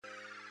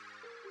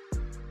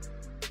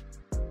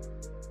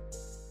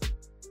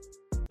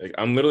Like,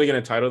 I'm literally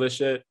gonna title this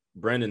shit.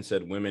 Brendan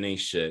said women ain't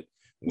shit.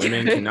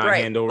 Women cannot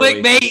handle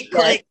clickbait.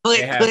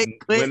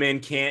 Click. Women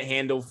can't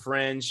handle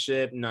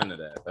friendship. None of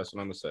that. That's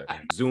what I'm gonna say.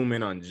 Zoom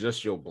in on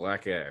just your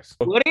black ass.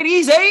 What did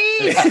he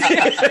say?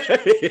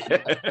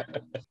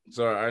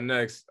 So our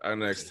next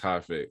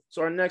topic.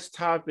 So our next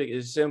topic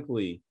is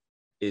simply: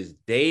 is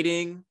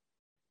dating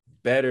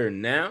better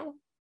now,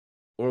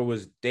 or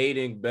was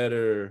dating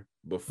better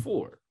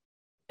before?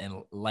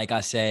 And like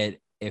I said,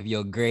 if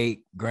your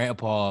great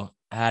grandpa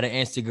had an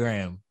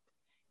Instagram,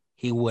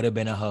 he would have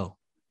been a hoe.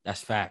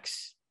 That's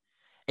facts.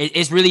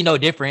 It's really no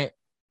different.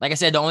 Like I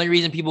said, the only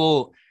reason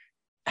people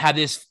have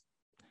this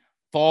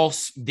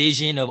false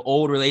vision of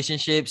old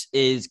relationships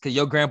is because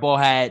your grandpa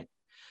had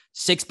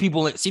six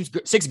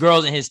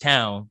girls in his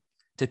town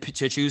to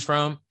choose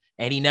from,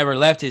 and he never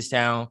left his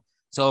town.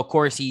 So, of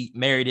course, he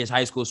married his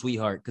high school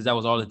sweetheart because that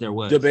was all that there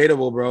was.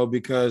 Debatable, bro,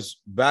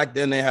 because back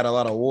then they had a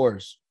lot of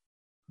wars.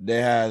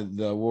 They had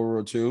the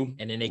World War II.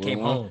 And then they came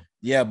home.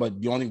 Yeah, but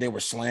you don't think they were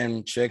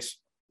slamming chicks?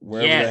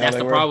 Yeah, that's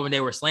the problem.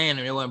 They were slaying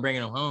them. They weren't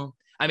bringing them home.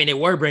 I mean, they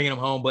were bringing them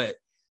home, but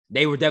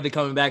they were definitely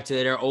coming back to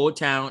their old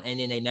town, and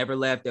then they never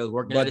left. They was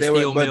working at the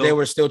steel mill. But they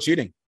were still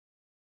cheating.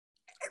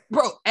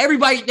 Bro,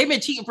 everybody, they've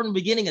been cheating from the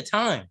beginning of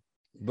time.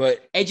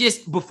 But it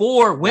just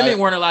before women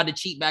weren't allowed to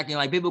cheat back in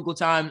like biblical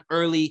time,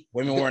 early.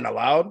 Women weren't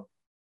allowed?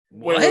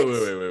 Wait.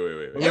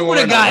 They would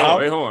have got.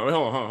 Wait, hold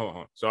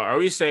on. So are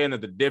we saying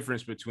that the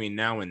difference between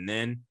now and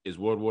then is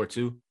World War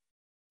II?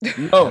 No. Is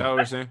that what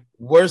we're saying?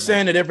 We're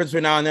saying the difference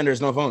between now and then,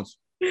 there's no phones.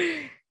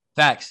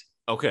 Facts.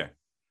 Okay.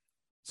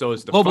 So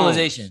it's the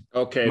globalization.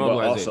 Phones. Okay,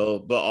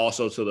 but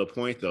also to the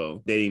point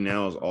though, dating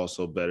now is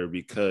also better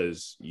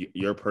because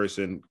your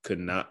person could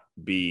not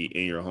be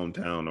in your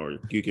hometown, or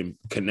you can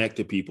connect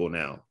to people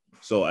now.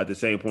 So at the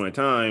same point in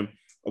time,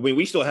 I mean,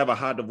 we still have a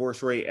high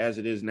divorce rate as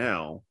it is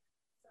now.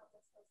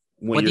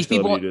 But these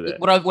people,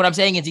 what I'm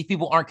saying is these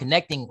people aren't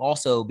connecting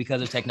also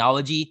because of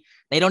technology.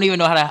 They don't even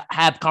know how to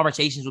have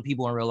conversations with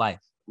people in real life.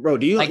 Bro,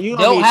 do you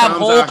they'll have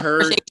whole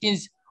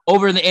conversations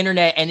over the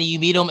internet, and then you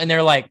meet them and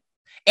they're like,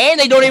 and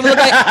they don't even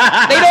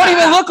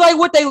look like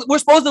what they were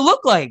supposed to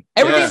look like.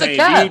 Everything's a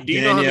cap. Do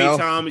you know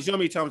how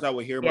many times I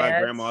would hear my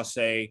grandma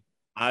say,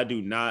 "I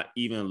do not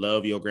even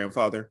love your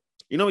grandfather"?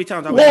 You know how many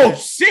times I would hear that?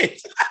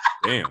 Shit.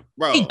 Damn,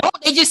 bro.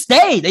 They just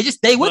stay. They just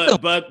stay with them.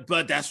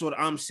 But that's what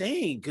I'm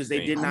saying, because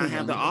they did not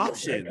have the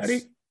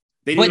options.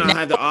 They did not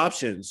have the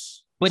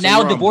options. But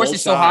now divorce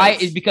is so high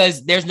is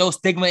because there's no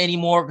stigma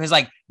anymore. Because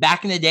like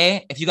back in the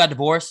day, if you got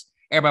divorced,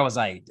 everybody was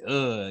like,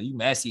 you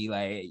messy,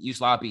 like you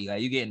sloppy,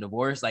 like you getting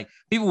divorced. Like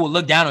people will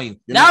look down on you.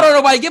 Now don't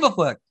nobody give a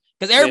fuck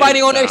because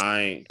everybody on their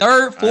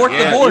third, fourth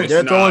divorce.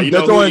 They're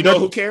throwing,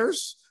 who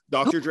cares?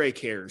 Dr. Dre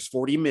cares.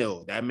 40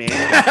 mil. That man.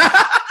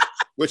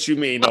 What you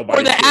mean?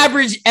 Nobody. Or the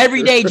average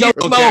everyday Joe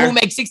Schmo who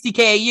makes $60K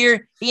a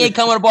year, he ain't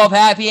coming above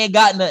half. He ain't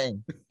got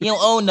nothing. He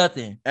don't own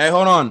nothing. Hey,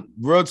 hold on.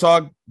 Real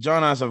talk.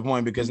 John has a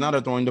point because now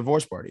they're throwing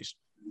divorce parties.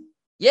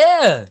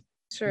 Yeah,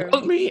 true.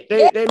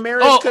 They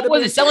marriage could have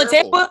been selling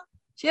Tampa?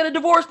 She had a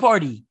divorce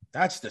party.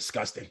 That's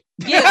disgusting.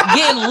 Yeah,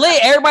 getting lit.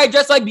 Everybody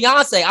dressed like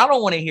Beyonce. I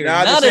don't want to hear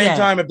none of that. At the same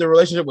time, if the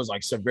relationship was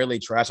like severely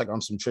trash, like on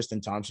some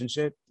Tristan Thompson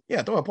shit,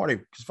 yeah, throw a party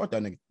because fuck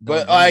that nigga.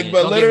 But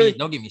literally,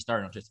 don't get me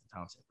started on Tristan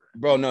Thompson,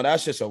 bro. No,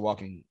 that's just a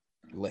walking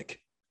lick.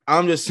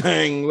 I'm just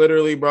saying,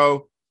 literally,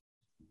 bro.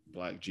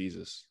 Black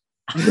Jesus.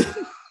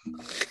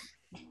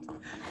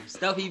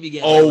 Stuff he be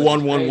getting. Oh,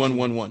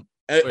 1-1-1-1-1.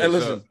 Hey,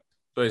 listen.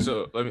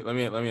 So let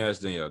me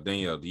ask Danielle.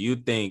 Danielle, do you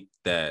think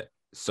that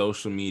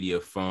social media,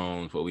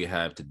 phones, what we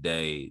have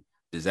today,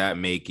 does that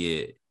make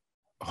it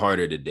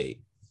harder to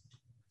date?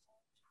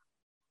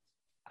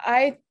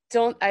 I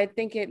don't. I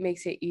think it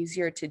makes it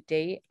easier to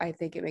date. I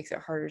think it makes it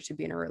harder to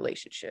be in a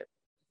relationship.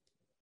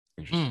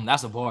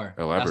 That's a bar.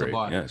 Elaborate. That's a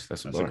bar. Yes,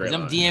 that's a bar.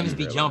 Them DMs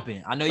be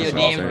jumping. I know your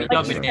DMs be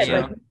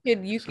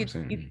jumping. You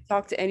could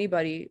talk to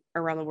anybody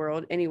around the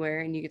world,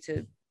 anywhere, and you get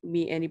to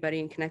meet anybody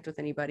and connect with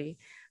anybody.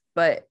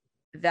 But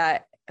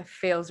that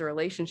fails a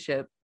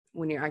relationship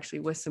when you're actually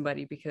with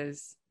somebody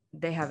because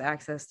they have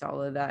access to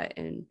all of that.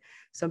 And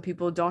some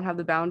people don't have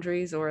the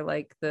boundaries or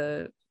like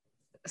the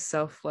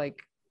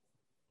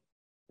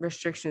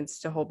restrictions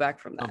to hold back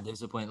from that.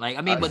 Discipline. Like,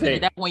 I mean, but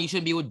at that point you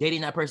shouldn't be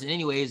dating that person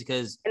anyways,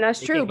 because and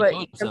that's true, but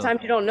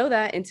sometimes you don't know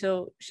that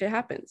until shit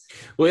happens.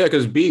 Well, yeah,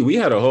 because we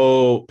had a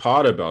whole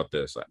pod about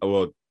this.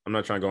 Well, I'm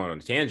not trying to go on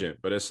a tangent,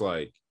 but it's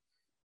like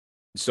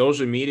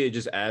social media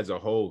just adds a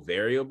whole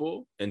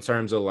variable in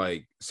terms of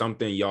like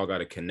something y'all got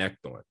to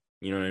connect on.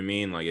 You know what I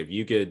mean? Like if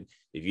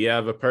you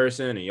have a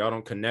person and y'all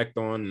don't connect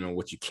on, you know,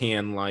 what you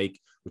can like,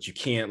 what you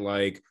can't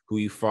like, who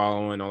you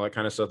following, all that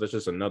kind of stuff. That's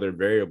just another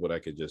variable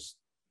that could just.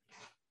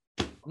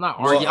 I'm not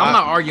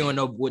arguing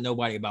with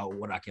nobody about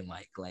what I can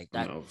like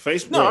that. No,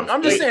 Facebook. No,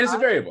 I'm just saying it's a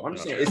variable. I'm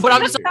just saying. But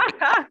I'm just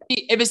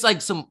if it's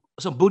like some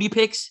booty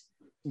pics,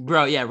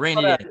 bro. Yeah, rein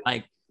it in.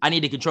 Like I need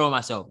to control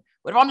myself.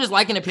 But if I'm just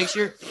liking a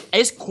picture,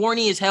 it's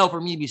corny as hell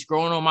for me to be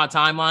scrolling on my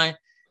timeline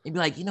and be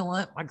like, you know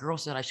what? My girl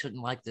said I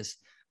shouldn't like this.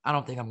 I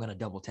don't think I'm gonna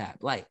double tap.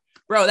 Like,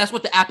 bro, that's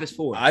what the app is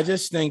for. I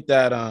just think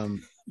that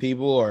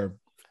people are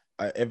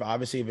if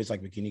obviously if it's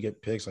like bikini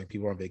get pics, like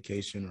people are on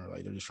vacation or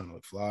like they're just trying to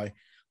look fly,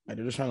 like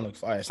they're just trying to look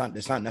fly. It's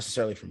not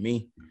necessarily for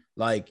me.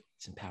 Like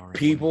It's empowering.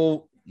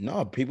 people,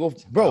 bro,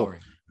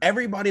 Empowering.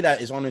 everybody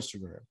that is on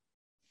Instagram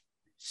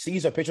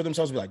sees a picture of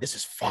themselves and be like, this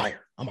is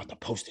fire. I'm about to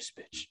post this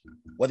bitch.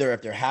 Whether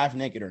if they're half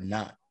naked or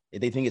not. If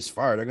they think it's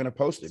fire, they're gonna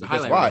post it. It's a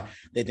Because highlight why? reel.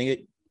 They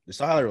think it's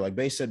a highlight reel, like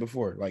Bass said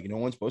before. Like no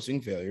one's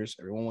posting failures.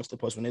 Everyone wants to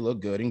post when they look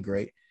good and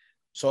great.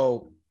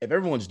 So if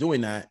everyone's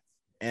doing that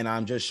and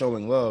I'm just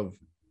showing love,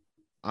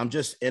 I'm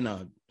just in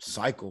a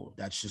cycle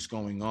that's just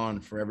going on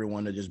for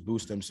everyone to just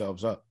boost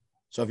themselves up.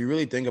 So if you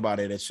really think about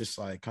it, it's just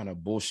like kind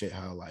of bullshit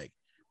how like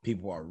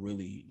people are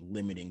really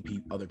limiting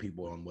other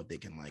people on what they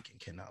can like and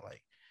cannot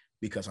like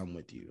because I'm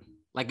with you.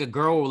 Like a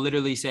girl will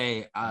literally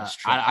say, That's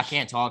I trash.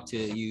 can't talk to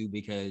you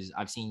because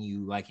I've seen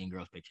you liking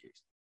girls'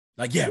 pictures.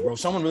 Like, yeah, bro,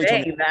 someone really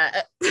told me Saying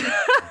that.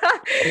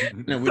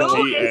 we Who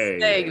don't,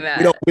 is saying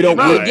that? we don't,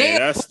 Bro, Nah, damn,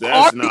 that's who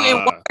are you and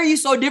nah. why are you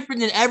so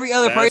different than every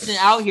other That's- person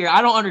out here?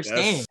 I don't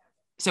understand.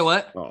 So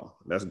what? Oh,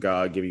 that's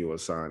God giving you a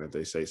sign if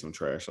they say some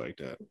trash like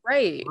that.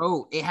 Right.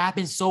 Bro, it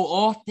happens so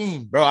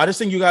often. bro. I just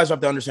think you guys have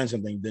to understand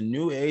something. The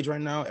new age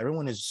right now,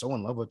 everyone is so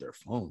in love with their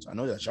phones. I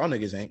know that y'all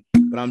niggas ain't,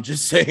 but I'm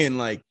just saying,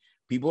 like,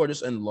 people are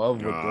just in love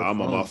with their I'm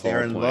phones. on my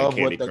They're phone in playing love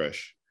Candy with the.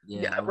 Crush.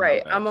 Yeah, I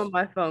right. love I'm that. on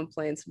my phone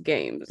playing some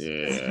games.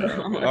 Yeah.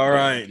 All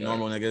right, Okay.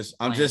 normal niggas.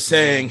 I'm Playing just some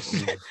saying.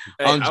 games.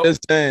 Hey, I'm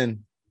just saying.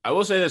 I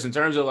will say this in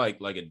terms of like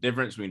a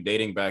difference between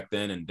dating back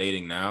then and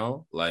dating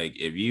now. Like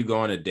if you go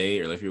on a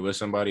date or if you're with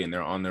somebody and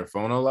they're on their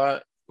phone a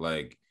lot,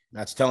 like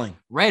That's telling.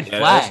 Red yeah,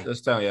 flag. that's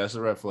telling. Yeah, that's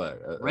a red flag.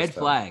 That's Red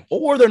telling. flag.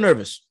 Or they're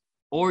nervous.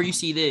 Or you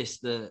see this,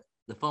 the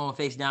phone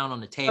face down on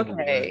the table.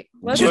 Okay.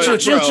 But, Chill, bro,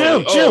 chill,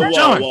 oh,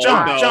 John, whoa,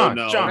 John, no, John,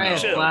 no, John,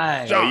 Red no.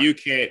 flag. No, you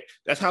can't.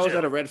 That's how is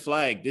that a red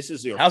flag? This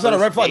is your. How's that a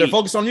red first flag? They're date.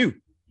 focused on you.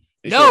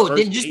 It's No, your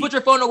first then just date. put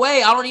your phone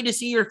away. I don't need to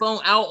see your phone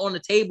out on the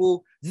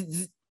table. Like,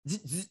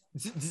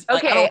 I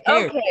Okay, don't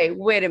care. okay,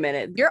 wait a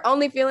minute. You're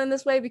only feeling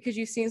this way because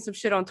you've seen some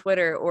shit on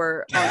Twitter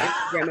or on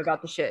Instagram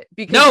about the shit.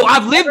 Because No, you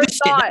I've lived never this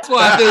shit. thought- That's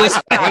why I feel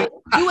this way.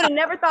 You would have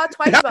never thought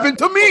twice It about happened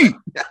it to me.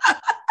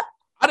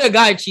 I done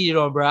got cheated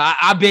on, bro.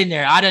 I've been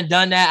there. I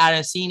done that. I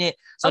done seen it.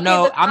 So Okay,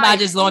 no, but I'm not guys,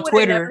 just you on would've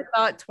Twitter. Never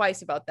thought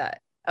twice about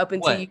that up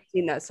until What? you've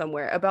seen that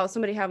somewhere about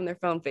somebody having their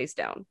phone face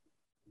down.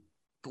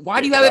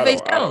 Why do you have it face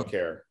I down? don't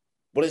care.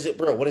 What is it,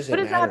 bro? What does it What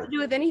does that have matter? to do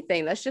with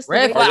anything? That's just the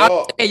Red way- flag.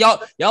 Are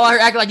Y'all out here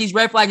acting like these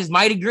red flags is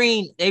mighty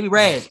green. They be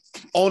red.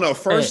 On a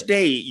first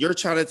date, you're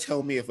trying to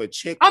tell me if a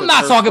chick. I'm puts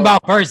not her talking phone-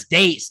 about first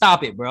date.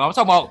 Stop it, bro. We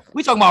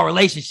talking about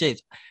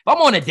relationships. If I'm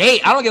on a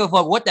date, I don't give a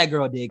fuck what that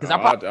girl did because I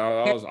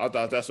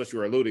thought that's what you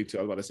were alluding to.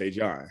 I was about to say,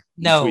 John.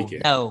 you no. tweaking.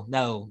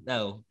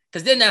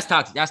 Because then that's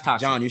toxic. That's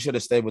toxic. John, you should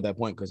have stayed with that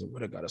point because it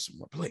would have got us some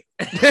more play.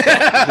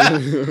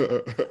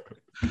 No,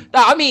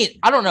 I mean,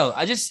 I don't know.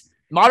 I just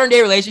modern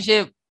day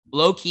relationship,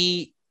 low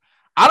key.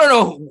 I don't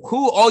know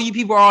who all you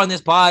people are on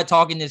this pod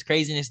talking this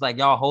craziness like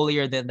y'all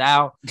holier than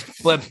thou,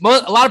 but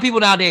a lot of people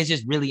nowadays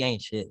just really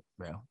ain't shit,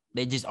 bro.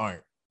 They just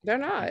aren't. They're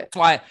not.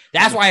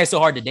 That's why it's so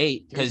hard to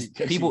date because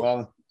Casey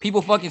Wallin.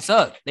 people fucking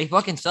suck. They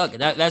fucking suck.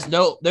 There's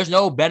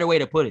no better way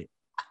to put it.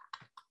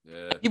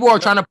 Yeah. People are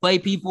trying to play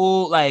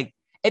people like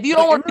if you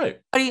don't want You're right.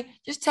 somebody,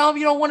 just tell them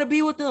you don't want to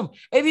be with them.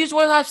 If you just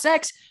want to have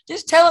sex,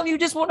 just tell them you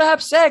just want to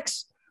have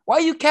sex. Why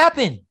are you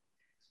capping?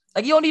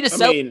 Like you don't need to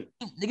sell.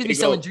 Niggas be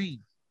selling dreams.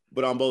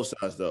 But on both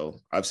sides, though,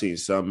 I've seen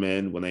some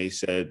men when they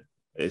said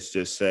it's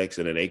just sex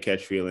and then they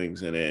catch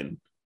feelings. And then,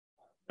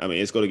 I mean,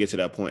 it's going to get to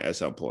that point at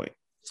some point.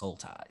 Soul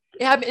tie.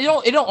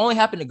 It don't only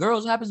happen to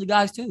girls. It happens to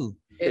guys too.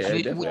 Yeah, I mean,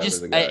 it definitely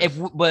just happens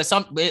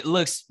to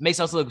guys. it makes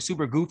us look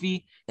super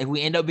goofy if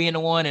we end up being the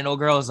one and no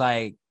girls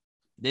like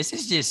this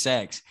is just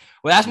sex.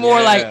 Well, that's more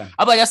like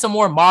I'm like that's some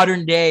more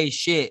modern day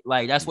shit.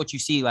 Like that's what you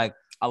see. Like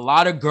a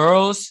lot of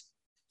girls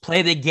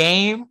play the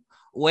game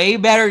way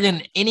better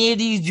than any of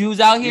these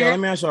Jews out here, Let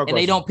me ask you a question.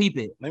 and they don't peep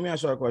it. Let me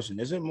ask you a question.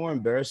 Is it more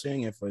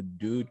embarrassing if a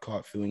dude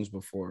caught feelings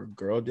before a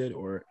girl did,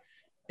 or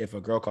if a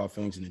girl caught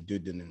feelings and a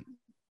dude didn't?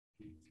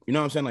 You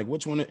know what I'm saying? Like,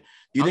 which one? Do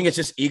you think it's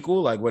just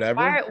equal? Like,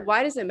 whatever?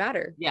 Why does it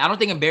matter? Yeah, I don't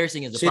think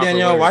embarrassing is a See, proper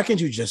Danielle, word. why can't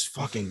you just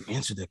fucking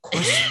answer the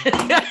question?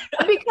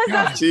 Because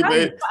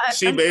that's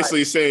She I'm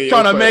basically saying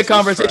Trying to make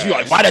conversation. You're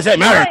like, why does that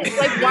matter? Right.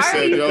 Like, why said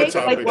are you your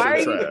taking, like, topics why are are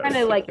you trash. trying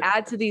to like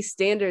add to these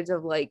standards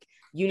of like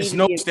you need It's to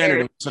no be standard.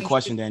 embarrassed, It's a you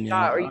question, should Danielle.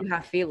 stop, or you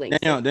have feelings.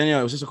 Danielle,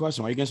 it was just a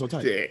question. Why are you getting so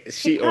tight? Yeah,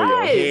 she on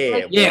your Because, head.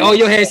 like, Yeah, bro. oh,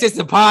 your head since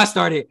the pod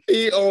started.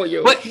 He on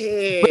your But-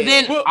 head. But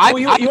then Well,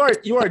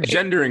 you are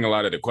gendering a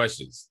lot of the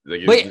questions.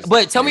 Like, it's just-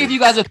 But tell me if you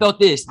guys have felt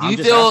this. Do I'm you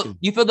just feel asking.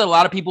 you feel that a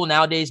lot of people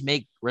nowadays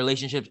make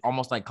relationships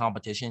almost like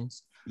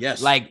competitions?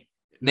 Yes. Like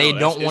they No,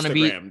 don't that's want to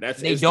be. Instagram.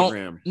 That's They Instagram.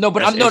 don't. No,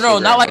 but That's no,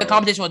 Instagram, not like a bro.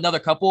 competition with another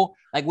couple,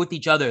 like with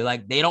each other.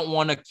 Like they don't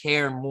want to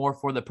care more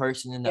for the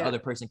person than the Yeah. other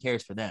person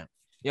cares for them.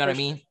 You know what I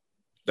mean?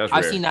 that's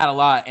I've rare. seen that a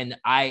lot, and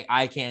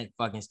I can't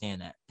fucking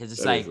stand that because it's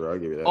That like, is rare, I'll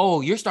give you that.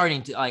 oh, you're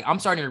starting to like, I'm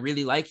starting to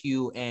really like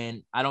you,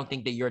 and I don't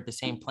think that you're at the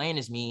same plane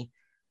as me.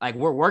 Like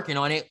we're working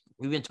on it.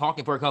 We've been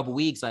talking for a couple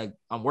weeks. Like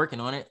I'm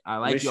working on it. I I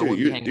mean, like you. I shoot, want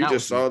to be hanging you out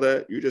just with saw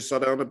that. You just saw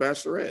that on The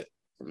Bachelorette.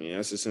 I mean,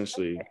 that's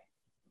essentially.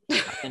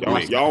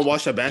 Y'all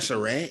watch The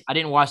Bachelorette? I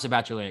didn't watch The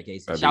Bachelorette,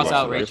 Casey. I did Shouts watch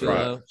out The Rachel.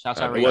 Bachelorette. Shouts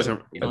out It Rachel.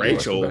 wasn't You know,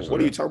 Rachel. watch The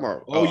What are you Bachelorette. talking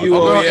about? Oh, you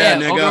Old Oh, girl, yeah,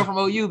 old nigga. girl from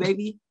OU,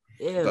 baby.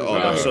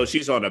 Yeah. So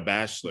she's on The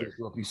Bachelor.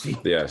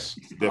 Yes.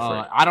 It's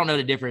different. I don't know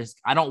the difference.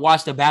 I don't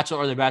watch The Bachelor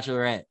or The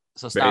Bachelorette.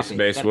 So stop it.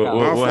 Base. Cut it out.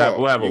 We'll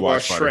have a You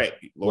watch watch party.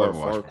 Shrek, Lord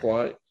We'll have a watch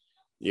Farquaad.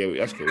 Yeah,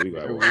 that's cool. We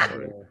got a watch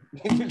party.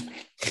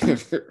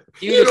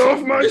 Get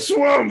off my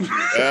swamp.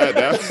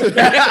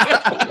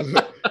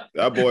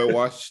 That boy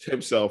watched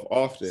himself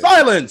often.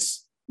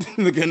 Silence.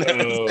 Looking at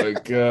Oh my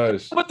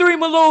gosh. Number 3,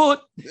 my lord.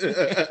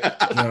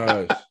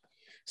 Gosh.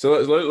 So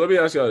let me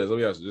ask y'all this. Let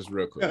me ask you just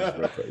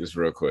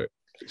real quick.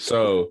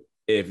 So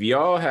if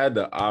y'all had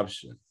the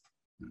option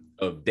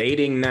of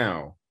dating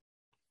now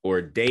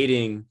or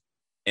dating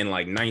in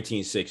like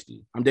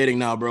 1960, I'm dating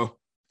now, bro.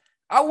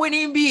 I wouldn't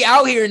even be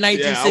out here in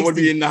 1960. Yeah, I would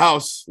be in the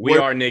house. we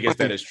are niggas.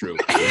 That is true.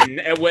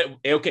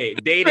 Okay,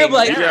 dating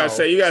Like, You now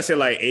gotta say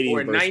like 80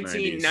 or versus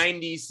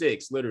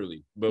 1996,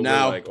 literally. But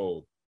Now. we're like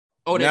old.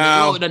 Oh,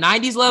 Now. the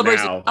 90s love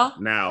versus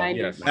Now.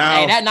 Yes. Now.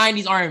 Hey, that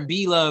 90s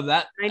R&B love.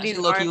 That 90s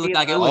look R&B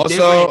like it love. was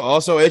different.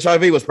 Also,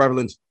 HIV was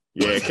prevalent.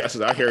 Yeah, Cass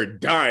is out here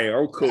dying.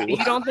 I'm cool. You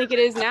don't think it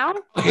is now?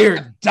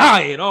 Here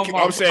dying. Oh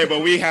my I'm saying,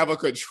 but we have a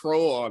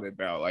control on it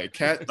now. Like,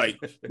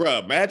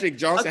 bro, Magic A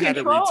Johnson had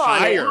to control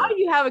on it. retire. How do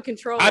you have a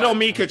control? I on don't it?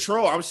 mean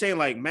control. I'm saying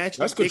like Magic.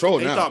 That's control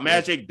they now.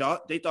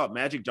 thought they thought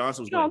Magic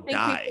Johnson was You don't gonna think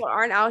die. people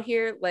aren't out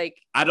here like?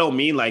 I don't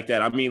mean like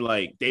that. I mean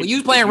like Well, you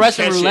was playing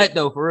Russian roulette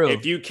though, for real.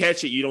 If you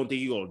catch it, you don't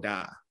think you're gonna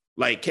die.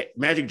 Like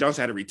Magic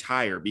Johnson had to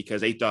retire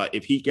because they thought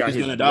if he got He's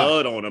his gonna die.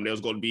 blood on him, they was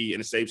gonna be in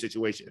the same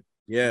situation.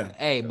 Yeah,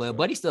 Hey, but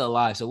Buddy's still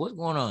alive. So what's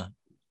going on?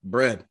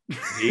 bread.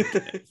 Feel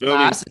Nah,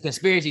 me? that's a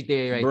conspiracy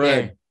theory right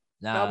Bread.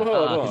 there. Nah, but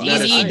hold on.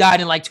 Easy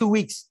died in like 2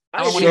 weeks.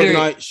 I don't want to hear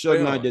it.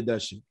 Suge Knight did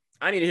that shit.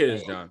 I need to hear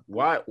this, John.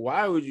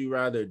 Why would you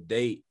rather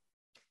date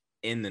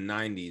in the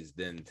 90s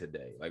than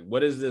today? Like,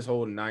 what is this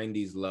whole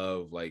 90s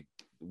love? Like,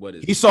 what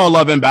is He saw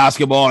love in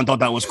basketball and thought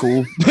that was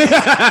cool.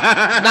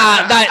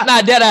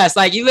 Nah, dead ass.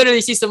 Like you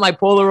literally see some like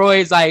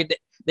Polaroids, like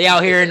they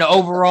out here in the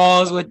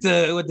overalls with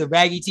the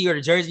baggy tee or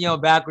the jersey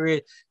on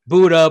backward,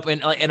 boot up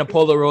and a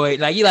Polaroid.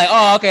 Like you like,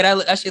 oh okay,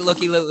 that shit look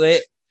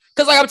lit.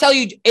 Cause like I'm telling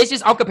you, it's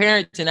just I'm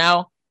comparing it to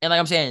now, and like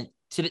I'm saying,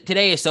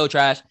 today is so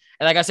trash.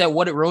 And like I said,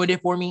 what it ruined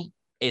it for me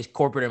is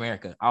corporate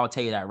America. I'll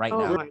tell you that right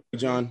now. my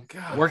John,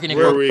 Working in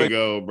Where corporate. we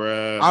go,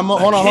 bro?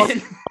 hold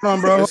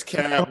on, bro. This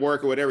cat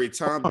working with every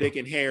Tom, Dick,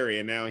 and Harry,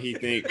 and now he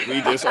think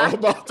we just all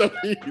about to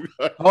be.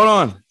 Hold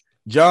on,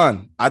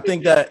 John. I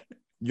think that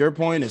your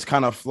point is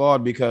kind of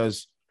flawed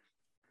because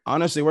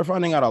honestly, we're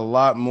finding out a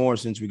lot more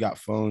since we got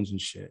phones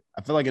and shit.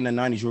 I feel like in the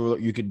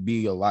 90s, you could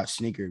be a lot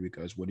sneaker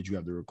because what did you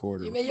have the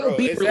recorder? Man, yo, Bro,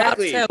 beeper exactly. loud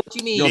as hell. What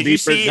you mean? Yo, Did you beeper,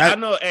 see? that- I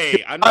know.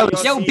 Hey, I know.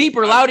 Yo,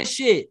 beeper loud as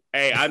shit.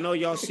 Hey, I know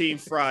y'all seen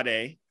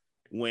Friday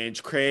when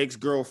Craig's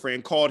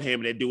girlfriend called him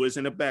and they do this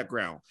in the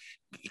background.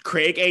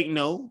 Craig ain't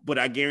know, but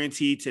I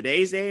guarantee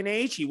today's day and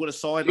age, he would have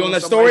saw it You on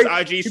that somebody's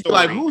story? IG You'd be story.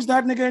 like, who's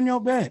that nigga in your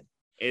bed?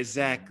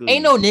 Exactly.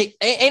 Ain't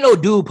no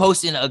dude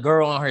posting a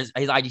girl on his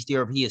IG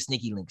story if he a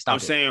sneaky link. Stop I'm it.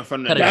 saying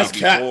from the Cut it night out. That's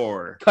cat.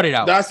 before. Cut it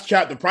out. That's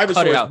cat. The private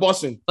Cut it story is out.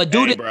 busting. But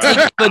dude, Hey, bro.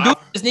 the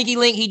sneaky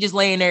link, he just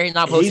laying there, he's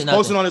not posting He's nothing.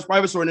 posting on his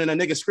private story and then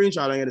a nigga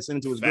screenshot and to send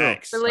it to his girl.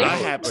 Facts. Relationship.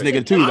 I have This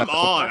nigga too.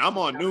 I'm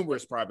on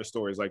numerous private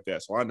stories like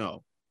that, so I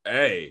know.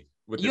 Hey,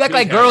 with You the act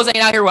like pink girls hat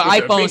ain't out here with With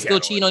the iPhones pink still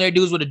hat cheating on. on their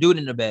dudes with a dude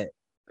in the bed.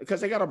 Because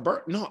they got a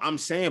burn. No, I'm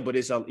saying, but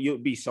it'll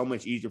be so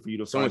much easier for you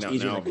to So find much out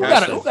easier now. to bro.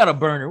 catch. Who got a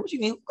burner? What you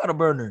mean? Who got a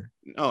burner?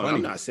 No, I'm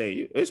Funny. not saying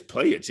you. There's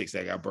plenty of chicks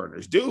that got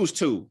burners. Dudes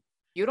too.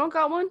 You don't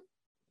got one?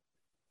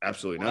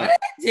 Absolutely not.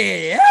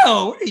 Yeah,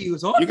 what are you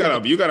talking?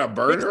 You got a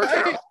burner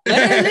account?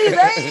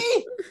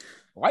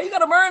 Why you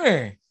got a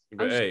burner?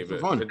 But hey,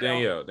 but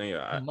Danielle,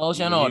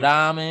 Emotional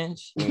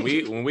damage.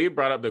 when we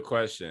brought up the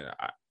question,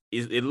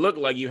 it looked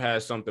like you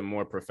had something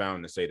more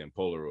profound to say than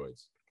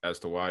Polaroids as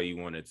to why you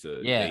wanted to.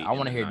 Yeah, date I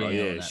want to in hear the Oh,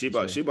 Danielle. nineties. on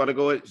yeah, that, she about to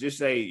go. Just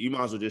say you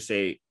might as well just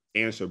say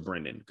answer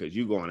Brendan because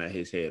you going at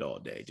his head all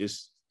day.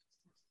 Just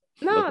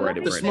No, look right not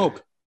at The Brendan.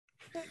 smoke.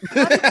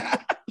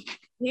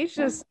 he's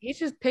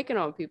just picking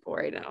on people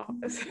right now.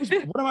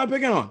 What am I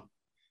picking on?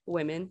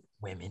 Women.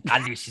 Women. I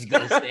knew she's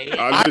gonna say it.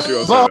 I knew she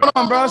was Bro, saying hold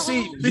on, bro.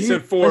 See, He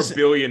said 4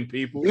 billion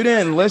people. You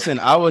didn't listen.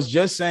 I was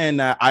just saying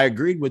that I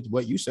agreed with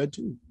what you said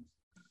too.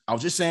 I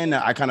was just saying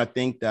that I kind of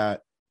think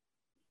that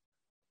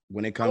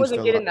when it I comes wasn't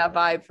to getting that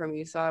vibe from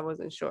you, so I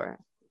wasn't sure.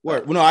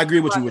 Well, no, I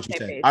agree with you. We're on What the you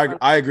same said. page.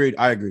 I agreed.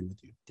 I agreed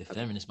with you. The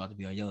feminist about to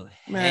be on your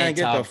Man, head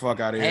get top, the fuck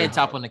out of here. head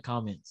top on the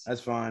comments.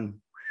 That's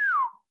fine.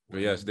 But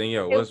yes,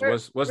 Danielle, Hey,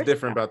 what's where's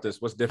different that? about this?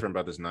 What's different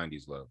about this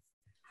 90s love?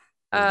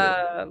 What's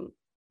different?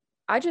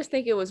 I just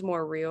think it was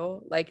more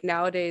real. Like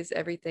nowadays,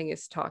 everything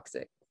is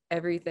toxic.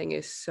 Everything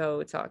is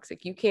so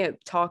toxic. You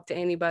can't talk to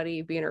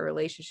anybody, be in a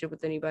relationship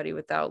with anybody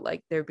without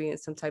like there being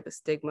some type of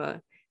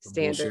stigma,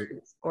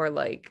 standards, or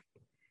like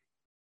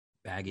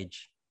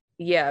Baggage.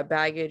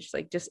 baggage,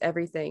 like just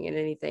everything and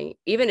anything.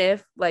 Even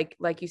if like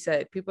you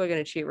said, people are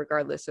gonna cheat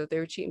regardless. So if they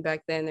were cheating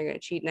back then, they're gonna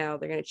cheat now.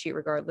 They're gonna cheat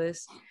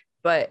regardless.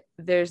 But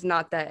there's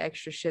not that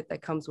extra shit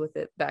that comes with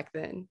it back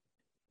then.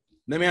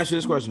 Let me ask you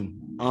this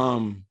question.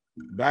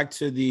 back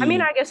to the. I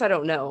mean, I guess I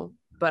don't know,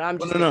 but I'm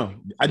just no.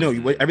 I know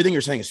everything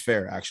you're saying is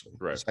fair. Actually,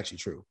 Right. It's actually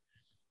true.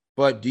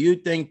 But do you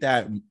think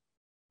that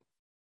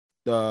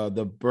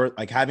the birth,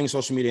 like having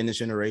social media in this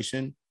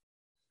generation,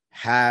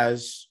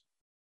 has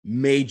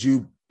made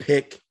you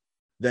pick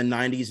the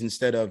 90s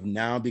instead of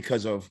now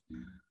because of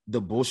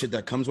the bullshit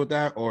that comes with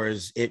that, or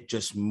is it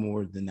just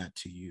more than that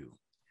to you?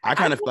 I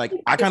kind of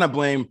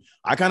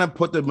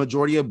put the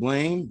majority of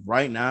blame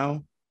right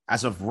now,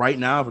 as of right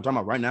now, if we're talking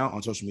about right now,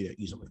 on social media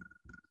easily.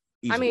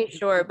 I mean,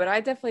 sure, but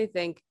I definitely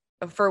think,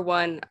 for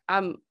one,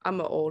 I'm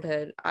an old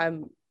head.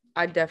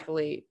 I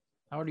definitely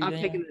How old are you? I'm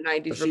picking the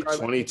 90s. She's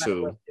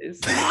 22.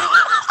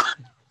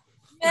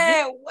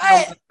 Man,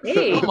 what?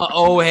 Hey. I'm an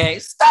old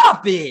head.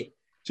 Stop it.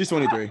 She's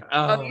 23.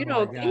 Oh, you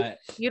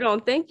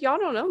don't think y'all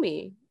don't know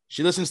me?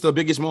 She listens to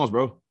Biggest Smalls,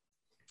 bro.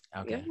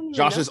 Okay.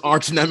 Josh's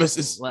arch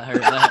nemesis. Let her.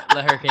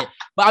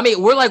 But I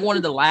mean, we're like one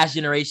of the last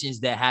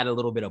generations that had a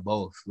little bit of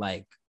both.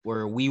 Like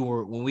where we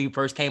were when we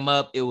first came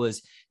up, it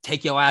was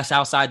take your ass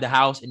outside the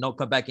house and don't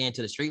come back in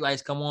till the street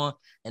lights come on.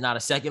 And not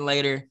a second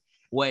later,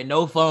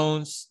 no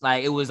phones.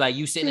 Like it was like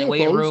you sitting in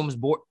waiting rooms,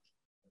 bored.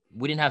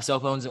 We didn't have cell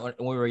phones when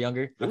we were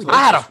younger.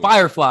 I had a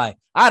Firefly.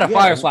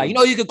 You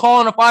know, you could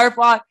call on a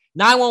Firefly,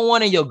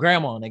 911 and your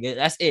grandma, nigga.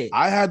 That's it.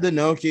 I had the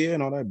Nokia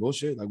and all that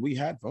bullshit. Like we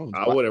had phones.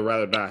 I would have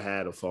rather not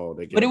had a phone.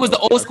 But it was the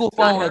old school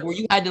phone, like where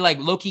you had to like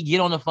low key get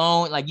on the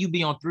phone, like you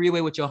be on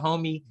three-way with your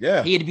homie.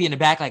 Yeah, he had to be in the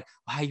back, like,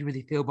 how you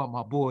really feel about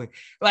my boy?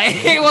 Like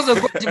it wasn't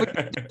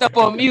stuff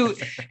on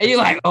mute, and you're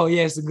like, oh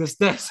yeah, it's some good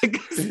stuff,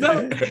 you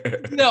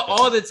know,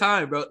 all the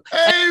time, bro.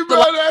 Hey,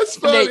 bro, that's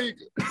funny.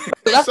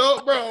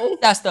 So, bro,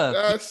 that stuff.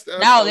 That's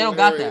now they don't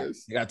got that.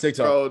 You got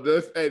TikTok, bro.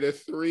 The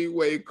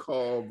three-way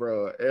call,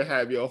 bro, and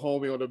have your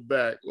homie on the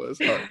back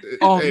was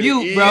on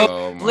mute, bro.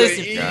 Oh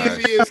listen,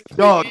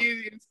 the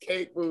easiest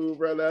cake move,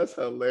 bro. That's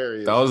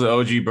hilarious. That was an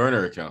OG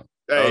burner account.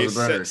 Hey,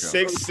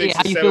 sixth and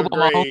seventh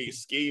grade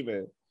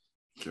scheming.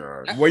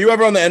 God. Were you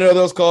ever on the end of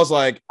those calls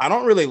like, I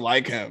don't really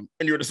like him?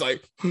 And you were just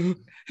like, you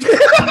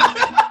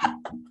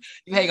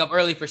hang up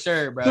early for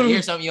sure, bro.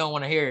 Here's something you don't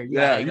want to hear.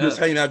 You just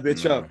hang that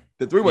bitch up.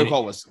 The three-way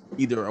call was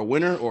either a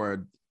winner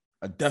or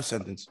a death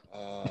sentence.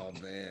 Oh,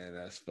 man,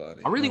 that's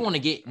funny. I really want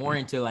to get more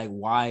into like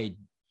why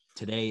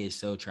today is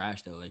so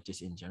trash, though, like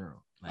just in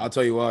general. Like, I'll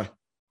tell you why.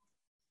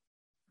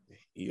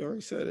 You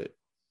already said it.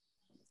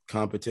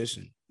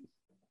 Competition.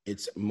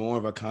 It's more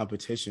of a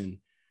competition.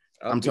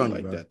 I'm telling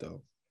you, bro. That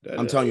though.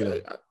 I'm telling you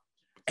that.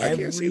 I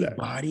can't see that.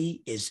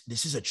 Everybody is.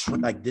 This is a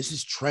trend. Like this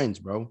is trends,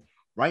 bro.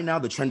 Right now,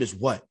 the trend is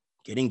what?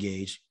 Get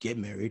engaged, get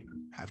married,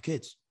 have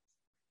kids.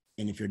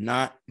 And if you're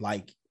not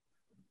like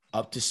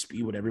up to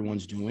speed with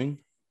everyone's doing,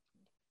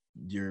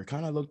 you're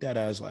kind of looked at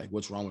as like,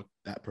 what's wrong with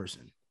that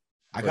person?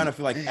 I kind of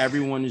feel like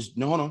everyone is.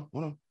 No,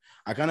 hold on.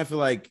 I kind of feel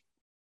like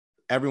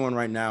everyone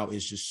right now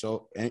is just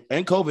so,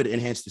 and COVID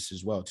enhanced this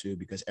as well too,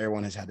 because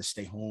everyone has had to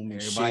stay home.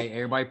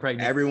 Everybody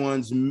pregnant.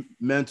 Everyone's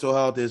mental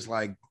health is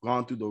like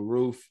gone through the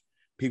roof.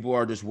 People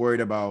are just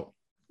worried about,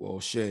 well,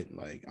 shit,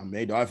 like I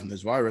may die from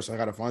this virus. I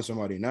gotta find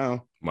somebody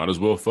now. Might as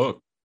well fuck.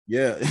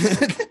 Yeah,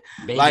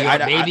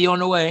 baby on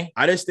the way.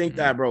 I just think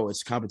that, bro,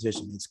 it's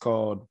competition. It's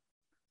called,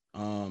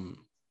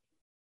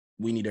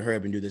 we need to hurry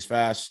up and do this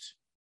fast.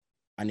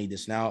 I need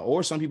this now.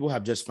 Or some people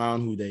have just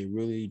found who they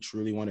really,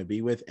 truly want to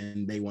be with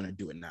and they want to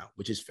do it now,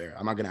 which is fair.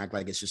 I'm not going to act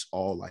like it's just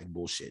all like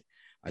bullshit.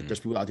 Like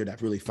there's people out there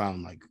that really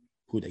found like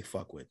who they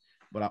fuck with.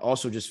 But I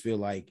also just feel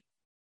like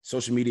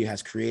social media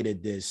has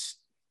created this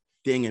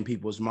thing in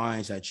people's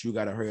minds that you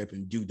got to hurry up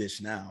and do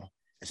this now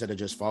instead of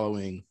just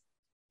following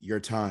your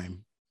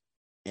time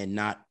and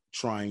not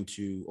trying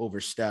to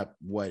overstep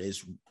what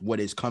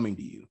is coming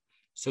to you.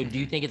 So do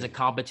you think it's a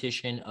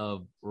competition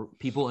of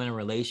people in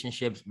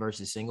relationships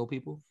versus single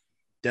people?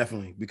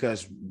 Definitely,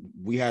 because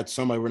we had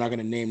somebody, we're not going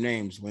to name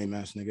names, lame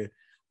ass nigga.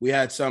 We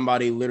had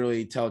somebody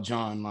literally tell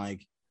John,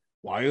 like,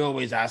 why are you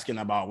always asking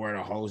about where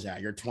the hoes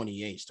at? You're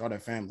 28, start a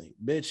family.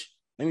 Bitch,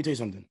 let me tell you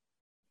something.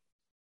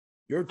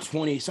 You're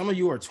 20, some of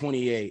you are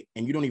 28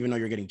 and you don't even know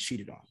you're getting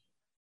cheated on.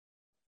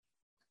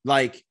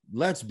 Like,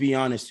 let's be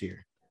honest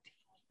here.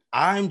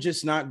 I'm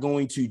just not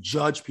going to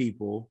judge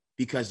people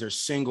because they're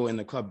single in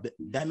the club.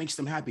 That makes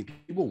them happy.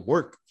 People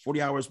work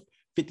 40 hours,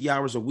 50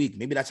 hours a week.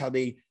 Maybe that's how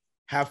they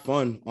have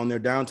fun on their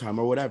downtime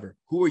or whatever.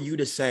 Who are you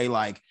to say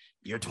like,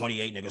 you're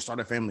 28, nigga, start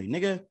a family?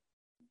 Nigga,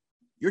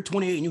 you're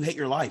 28 and you hate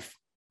your life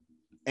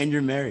and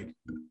you're married.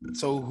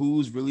 So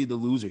who's really the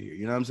loser here?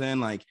 You know what I'm saying?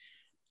 Like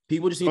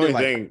people just need to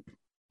like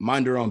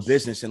mind their own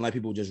business and let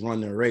people just run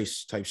their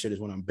race type shit is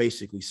what I'm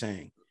basically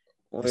saying.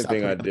 Only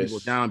thing I people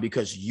down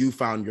because you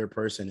found your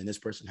person and this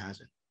person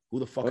hasn't. Who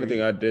the fuck? Only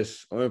thing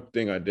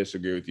I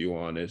disagree with you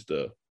on is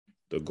the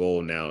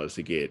goal now is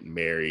to get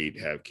married,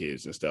 have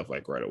kids and stuff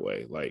like right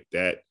away. Like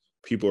that,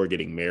 people are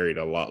getting married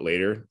a lot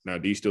later. Now,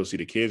 do you still see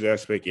the kids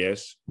aspect?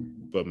 Yes,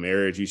 but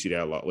marriage, you see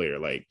that a lot later.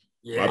 Like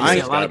my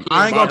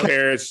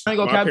parents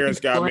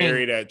got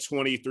married at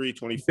 23,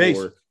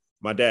 24.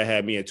 my dad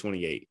had me at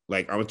 28.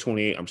 Like I'm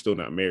 28, I'm still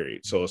not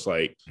married. So it's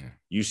like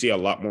you see a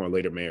lot more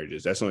later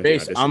marriages. That's the only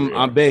thing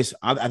I'm based.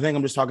 I think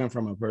I'm just talking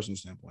from a personal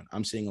standpoint.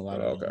 I'm seeing a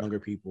lot of younger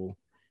people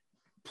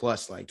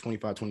plus like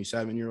 25,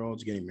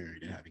 27-year-olds getting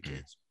married and having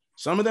kids.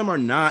 Some of them are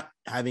not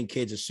having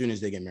kids as soon as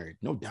they get married,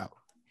 no doubt.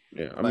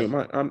 Yeah, I mean,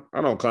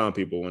 I don't clown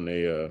people when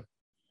they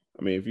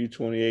I mean, if you're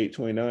 28,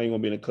 29, you're gonna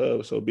be in a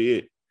club, so be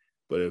it.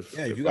 But if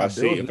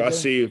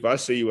I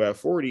see you at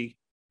 40,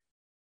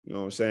 you know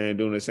what I'm saying,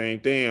 doing the same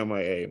thing, I'm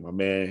like, hey, my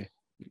man,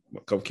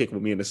 come kick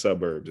with me in the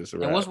suburbs. It's a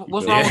wrap.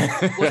 What's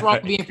wrong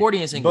with being 40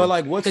 and single? But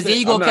like, because then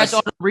you gonna catch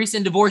all the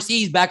recent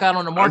divorcees back out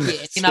on the market,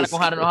 and you're not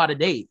gonna know how to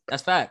date.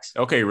 That's facts.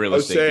 Okay, real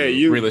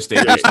estate. Real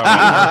estate.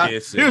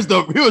 Here's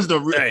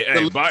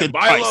the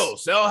buy low,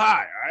 sell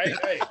high. All right,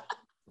 hey.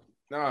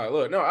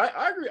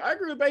 I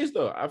agree with Base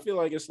though. I feel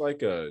like it's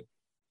like I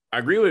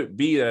agree with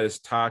B that it's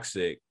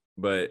toxic,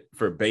 but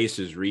for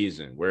Base's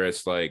reason, where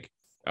it's like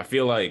I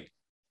feel like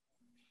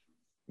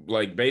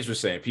Base was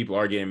saying, people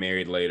are getting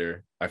married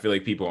later. I feel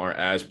like people aren't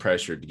as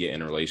pressured to get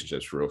in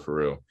relationships for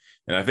real.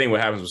 And I think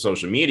what happens with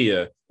social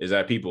media is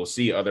that people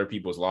see other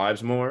people's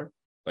lives more,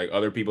 like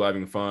other people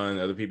having fun,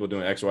 other people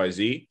doing X, Y,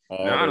 Z.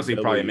 And honestly,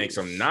 probably makes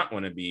them not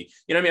want to be,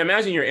 you know what I mean?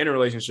 Imagine you're in a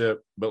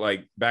relationship, but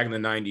like back in the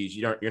 90s,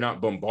 you're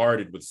not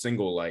bombarded with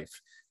single life.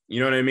 You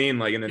know what I mean?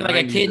 Like in the 90s,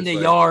 like a kid in the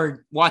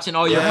yard watching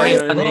all your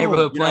friends in the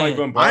neighborhood playing.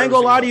 I ain't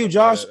gonna lie to you,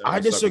 Josh. I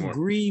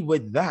disagree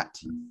with that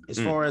as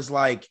far as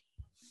like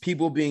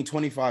people being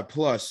 25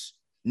 plus,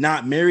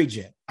 not married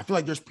yet. I feel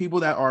like there's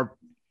people that are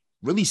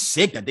really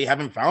sick that they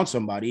haven't found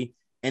somebody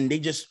and they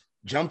just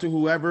jump to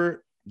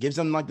whoever gives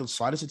them like the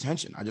slightest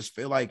attention. I just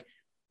feel like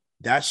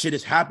that shit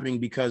is happening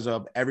because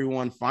of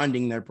everyone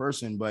finding their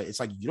person, but it's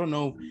like you don't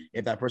know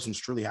if that person's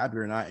truly happy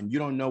or not, and you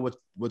don't know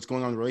what's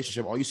going on in the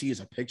relationship. All you see is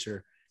a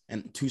picture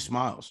and 2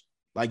 smiles.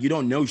 Like you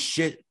don't know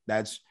shit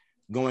that's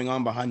going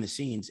on behind the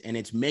scenes, and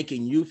it's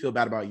making you feel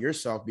bad about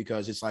yourself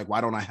because it's like,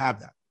 why don't I have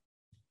that?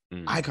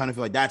 I kind of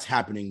feel like that's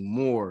happening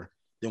more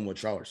than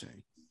what y'all are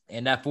saying.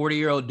 And that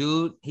 40-year-old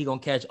dude, he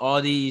gonna catch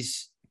all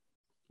these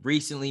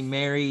recently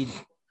married,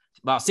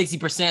 about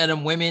 60% of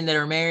them women that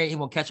are married, he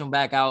gonna catch them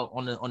back out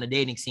on the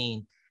dating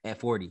scene at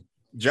 40.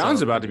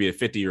 John's about to be a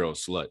 50-year-old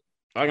slut.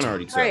 I can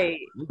already tell. Right.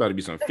 He's about to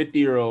be some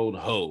 50-year-old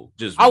hoe.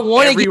 Just I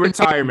want to get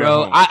retirement,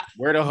 bro.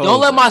 Where the hoe?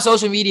 Don't let my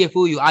social media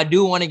fool you. I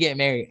do want to get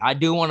married. I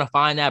do want to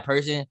find that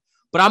person,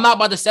 but I'm not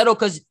about to settle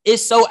because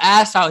it's so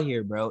ass out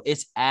here, bro.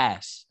 It's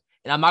ass,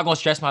 and I'm not gonna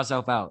stress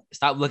myself out.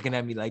 Stop looking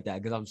at me like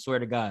that, because I swear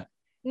to God.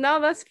 No,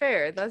 that's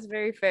fair. That's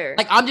very fair.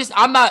 Like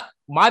I'm not.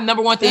 My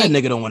number one thing.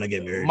 That nigga don't want to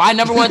get married. My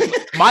number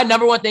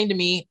one thing to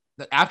me,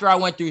 after I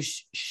went through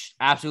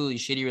absolutely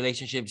shitty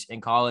relationships in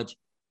college,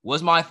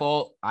 was my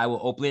fault. I will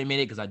openly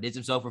admit it because I did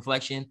some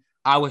self-reflection.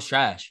 I was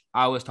trash.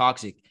 I was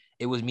toxic.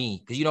 It was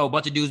me. Because, a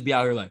bunch of dudes be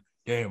out here like,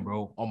 damn,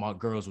 bro, all my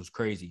girls was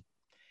crazy.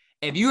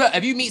 If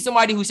you meet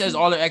somebody who says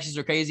all their exes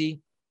are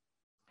crazy,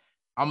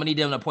 I'm going to need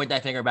them to point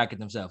that finger back at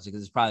themselves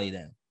because it's probably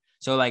them.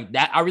 So, like,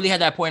 that, I really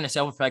had that point of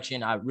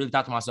self-reflection. I really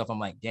thought to myself, I'm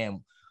like,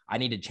 damn, I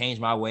need to change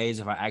my ways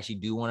if I actually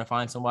do want to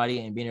find somebody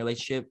and be in a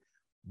relationship.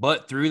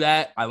 But through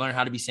that, I learned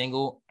how to be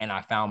single, and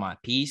I found my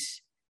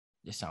peace.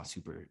 This sounds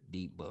super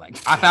deep, but like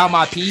I found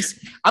my peace.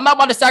 I'm not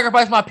about to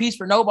sacrifice my peace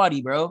for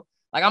nobody, bro.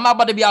 Like I'm not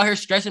about to be out here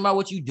stressing about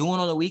what you doing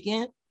on the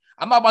weekend.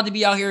 I'm not about to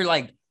be out here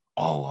like,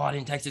 oh, I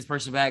didn't text this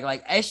person back.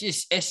 Like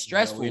it's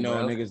stressful. Bro.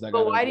 Niggas that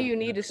but why do you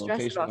need to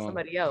stress about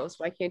somebody else?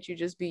 Why can't you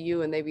just be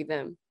you and they be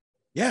them?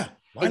 Yeah,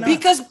 why not?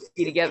 Because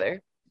be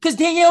together. Because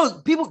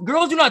Danielle,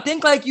 girls do not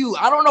think like you.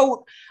 I don't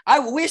know. I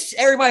wish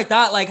everybody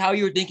thought like how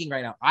you were thinking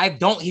right now. I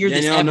don't hear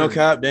this ever.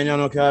 Danielle,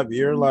 no cap.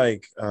 You're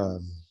like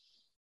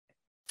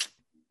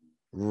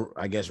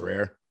I guess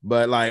rare,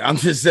 but like I'm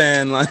just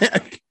saying,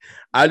 like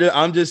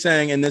I'm just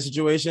saying in this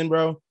situation,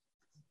 bro.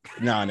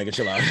 Nah, nigga,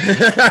 chill out.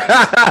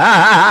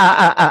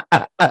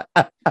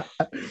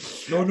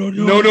 No.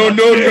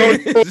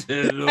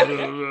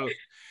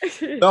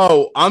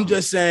 No, I'm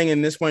just saying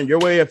in this one, your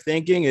way of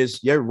thinking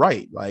is you're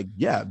right. Like,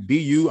 yeah, be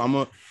you,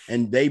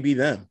 and they be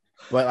them.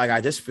 But like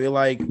I just feel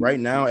like right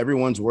now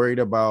everyone's worried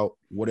about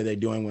what are they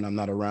doing when I'm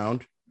not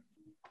around?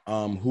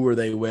 Who are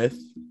they with?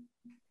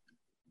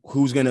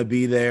 Who's gonna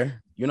be there?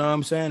 You know what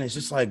I'm saying? It's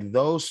just like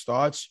those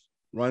thoughts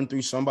run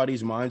through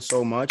somebody's mind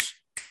so much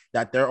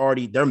that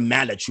they're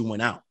mad that you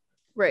went out.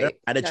 Right. They're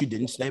mad that you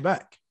didn't stay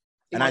back.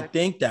 Yeah. And I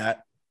think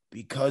that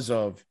because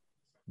of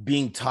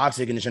being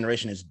toxic in this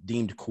generation is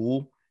deemed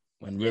cool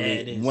when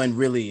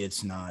really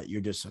it's not.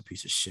 You're just a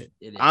piece of shit.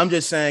 I'm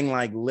just saying,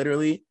 like,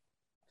 literally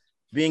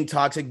being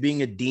toxic,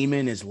 being a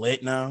demon is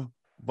lit now,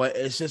 but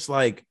it's just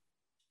like,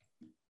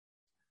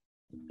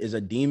 is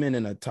a demon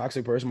and a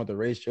toxic person about to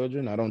raise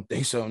children? I don't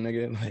think so,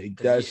 nigga. Like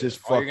that's just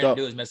fucked up. All you're gonna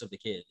do is mess up the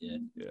kid. Yeah.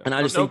 And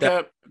I just think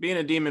that being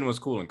a demon was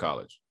cool in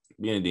college.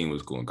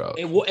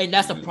 And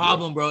that's the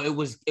problem, bro. It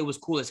was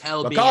cool as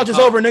hell. College is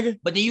over, nigga.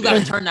 But then you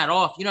gotta turn that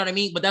off. You know what I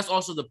mean? But that's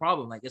also the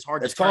problem. Like it's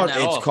hard to turn that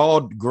off. It's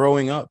called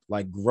growing up.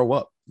 Like grow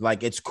up.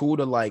 Like it's cool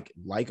to like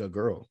a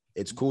girl.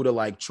 it's cool to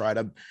like try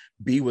to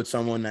be with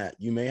someone that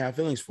you may have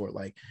feelings for.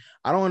 Like,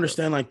 I don't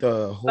understand like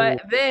the whole.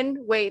 But then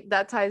wait,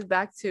 that ties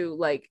back to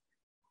like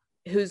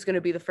who's gonna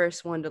be the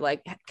first one to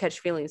like catch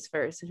feelings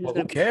first, and who's Well,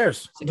 gonna who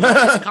cares?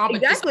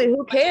 exactly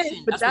who cares?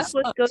 But that's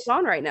what sucks. goes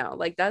on right now.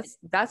 Like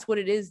that's what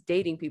it is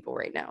dating people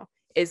right now.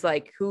 Is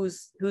like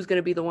who's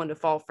gonna be the one to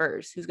fall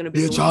first? Who's gonna be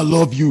Bitch, the I one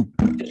love you.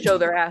 to show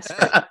their ass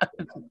first?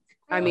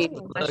 I mean,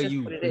 that's just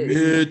what it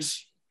is.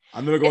 Bitch.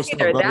 I'm never gonna It's stop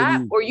either loving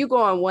that you. or you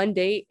go on one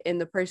date and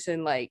the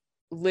person like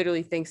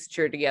literally thinks that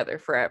you're together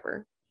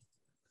forever.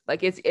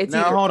 Like it's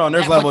Now either hold on,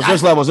 there's Yeah, but levels,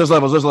 there's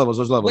levels.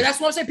 Well,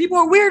 that's what I'm saying. People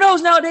are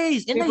weirdos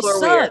nowadays, and people they are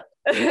suck.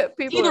 weird.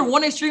 People Either are,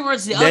 one extreme or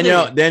it's the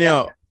other.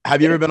 Danielle,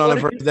 have you ever been on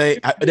a first date?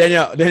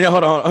 Danielle,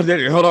 hold on.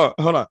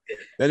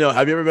 Danielle,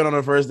 have you ever been on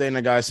a first date and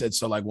a guy said,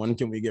 so like, when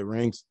can we get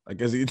rings?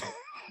 Like, is he?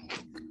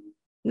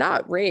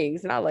 not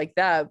rings, not like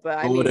that, but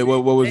I What, mean,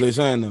 what was they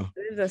saying though?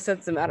 they just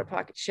said some out of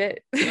pocket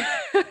shit.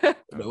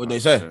 What they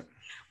say?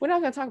 We're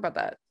not gonna talk about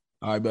that.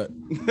 I bet.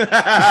 Man,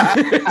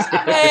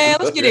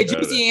 let's get it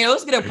juicy in here.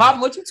 Let's get it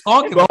popping. What you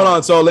talking Hold about?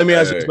 on. So let me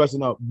ask you this question.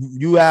 Now,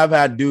 you have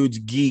had dudes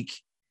geek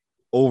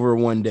over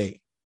one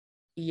date.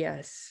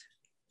 Yes.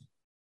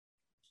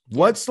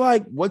 What's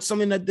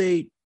something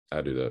that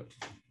I do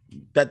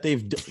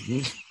they've done?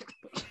 He's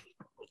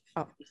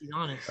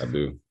honest. that. I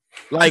do.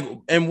 Like,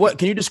 and what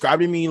can you describe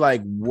to me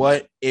like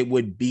what it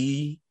would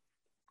be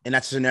in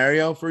that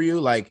scenario for you?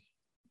 Like,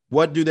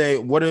 what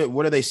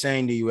are they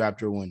saying to you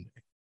after one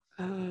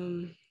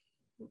day?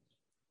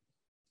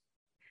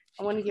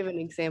 I want to give an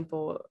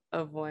example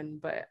of one,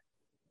 but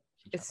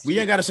it's We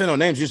ain't gotta say no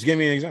names, just give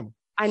me an example.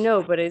 I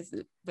know, but this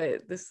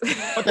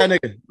Fuck that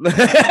nigga.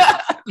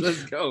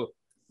 Let's go.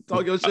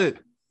 Talk your shit.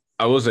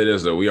 I will say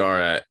this though, we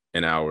are at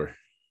an hour.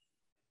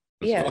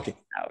 yeah, Okay.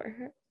 hour.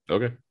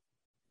 Okay.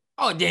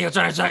 Oh, Daniel,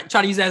 trying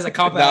to use that as a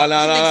cop No. out.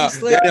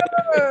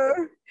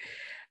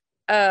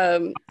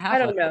 I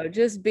don't know,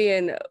 just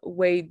doing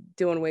way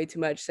too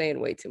much, saying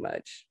way too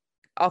much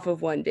off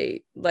of one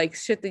date, like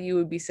shit that you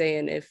would be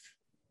saying if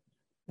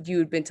you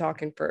had been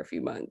talking for a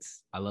few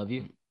months. I love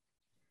you.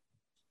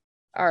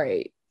 All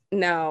right,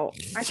 now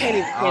I can't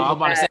even. I'm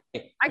about to say.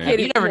 I can't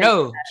You even. never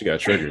know. She got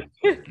triggered.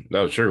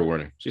 That was trigger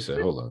warning. She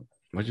said, hold up.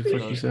 What'd you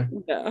fuck you say?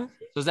 No.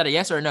 So is that a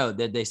yes or a no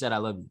that they said I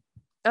love you?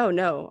 Oh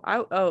no.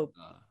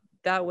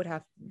 That would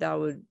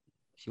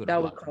She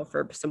would've blocked call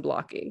for some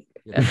blocking.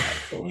 Damn,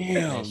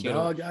 She would've-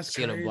 dog, that's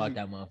She would have crazy. blocked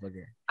that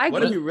motherfucker.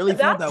 What if you really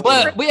felt that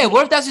way? But yeah,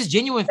 what if that's his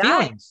genuine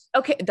feelings?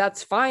 Okay,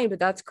 that's fine, but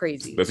that's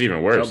crazy. That's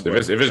even worse.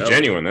 If it's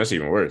genuine, that's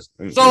even worse.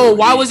 So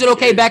why was it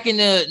okay back in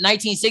the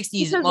 1960s?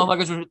 Because-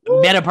 Motherfuckers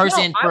met a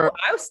person for.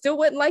 I still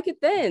wouldn't like it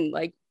then.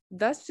 Like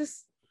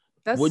that's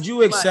Would you too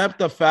much. accept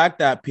the fact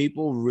that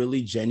people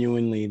really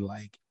genuinely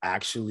like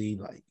actually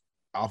like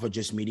off of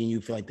just meeting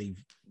you feel like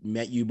they've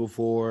met you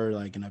before,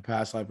 like in a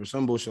past life or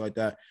some bullshit like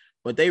that,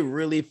 but they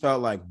really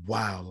felt like,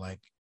 wow, like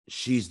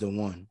she's the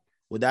one?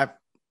 Would that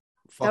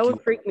That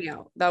would freak me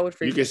out. That would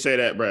freak You me can say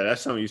that, bro.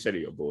 That's something you say to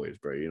your boys,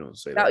 bro. You don't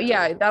say that. out.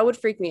 Yeah, that would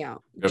freak me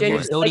out. Good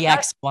Genuinely. point. Zodiac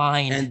Like,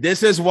 spline. And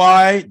this is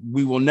why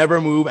we will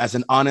never move as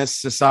an honest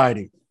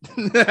society.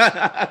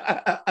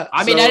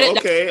 I mean, that is,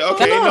 okay.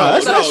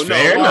 No, that's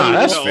fair. Nah,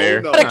 that's fair.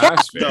 You gotta cap.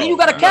 That's fair. Then you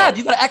gotta cap.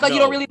 You gotta act like you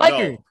don't really like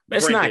her.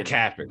 That's not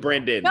capping.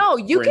 Brendan. no,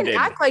 you Brendan.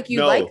 can act like you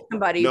No, like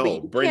somebody, no, but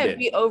you Brendan. can't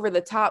be over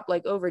the top,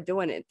 like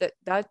overdoing it.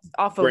 That's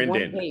off of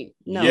Brendan. one date.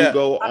 No, Yeah.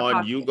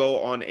 You go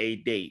on a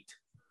date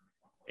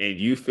and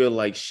you feel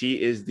like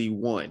she is the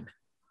one.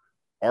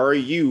 Are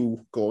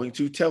you going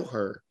to tell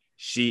her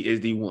she is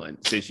the one?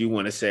 Since you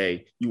want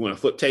to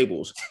flip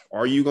tables,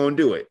 are you going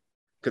to do it?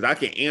 Because I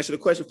can answer the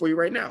question for you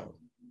right now.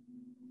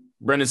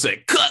 Brendan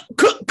said, cut.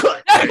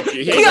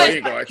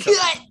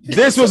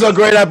 This was a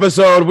great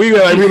episode. We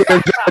really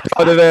enjoyed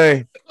it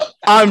today.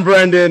 I'm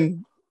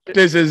Brendan.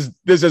 This is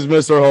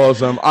Mr.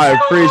 Wholesome. I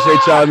appreciate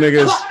y'all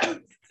niggas.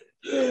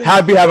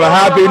 Have a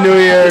happy new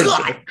year.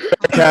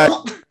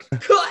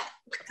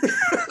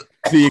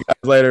 See you guys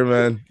later,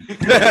 man.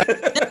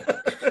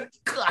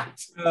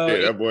 Yeah,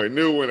 that boy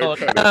knew when it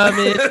cut.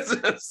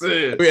 That's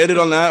it. We ended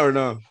on that or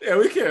no? Yeah,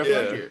 we can't.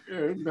 Yeah. Fuck it.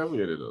 Yeah, we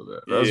definitely ended on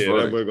that. That's Yeah,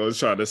 funny. that boy gonna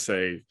try to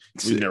say.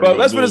 We never Well, gonna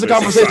let's finish the move in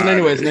conversation society.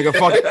 anyways, nigga.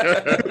 Fuck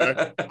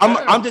it.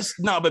 I'm just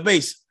but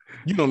base.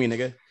 You know me,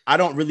 nigga.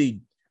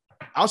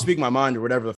 I'll speak my mind or whatever the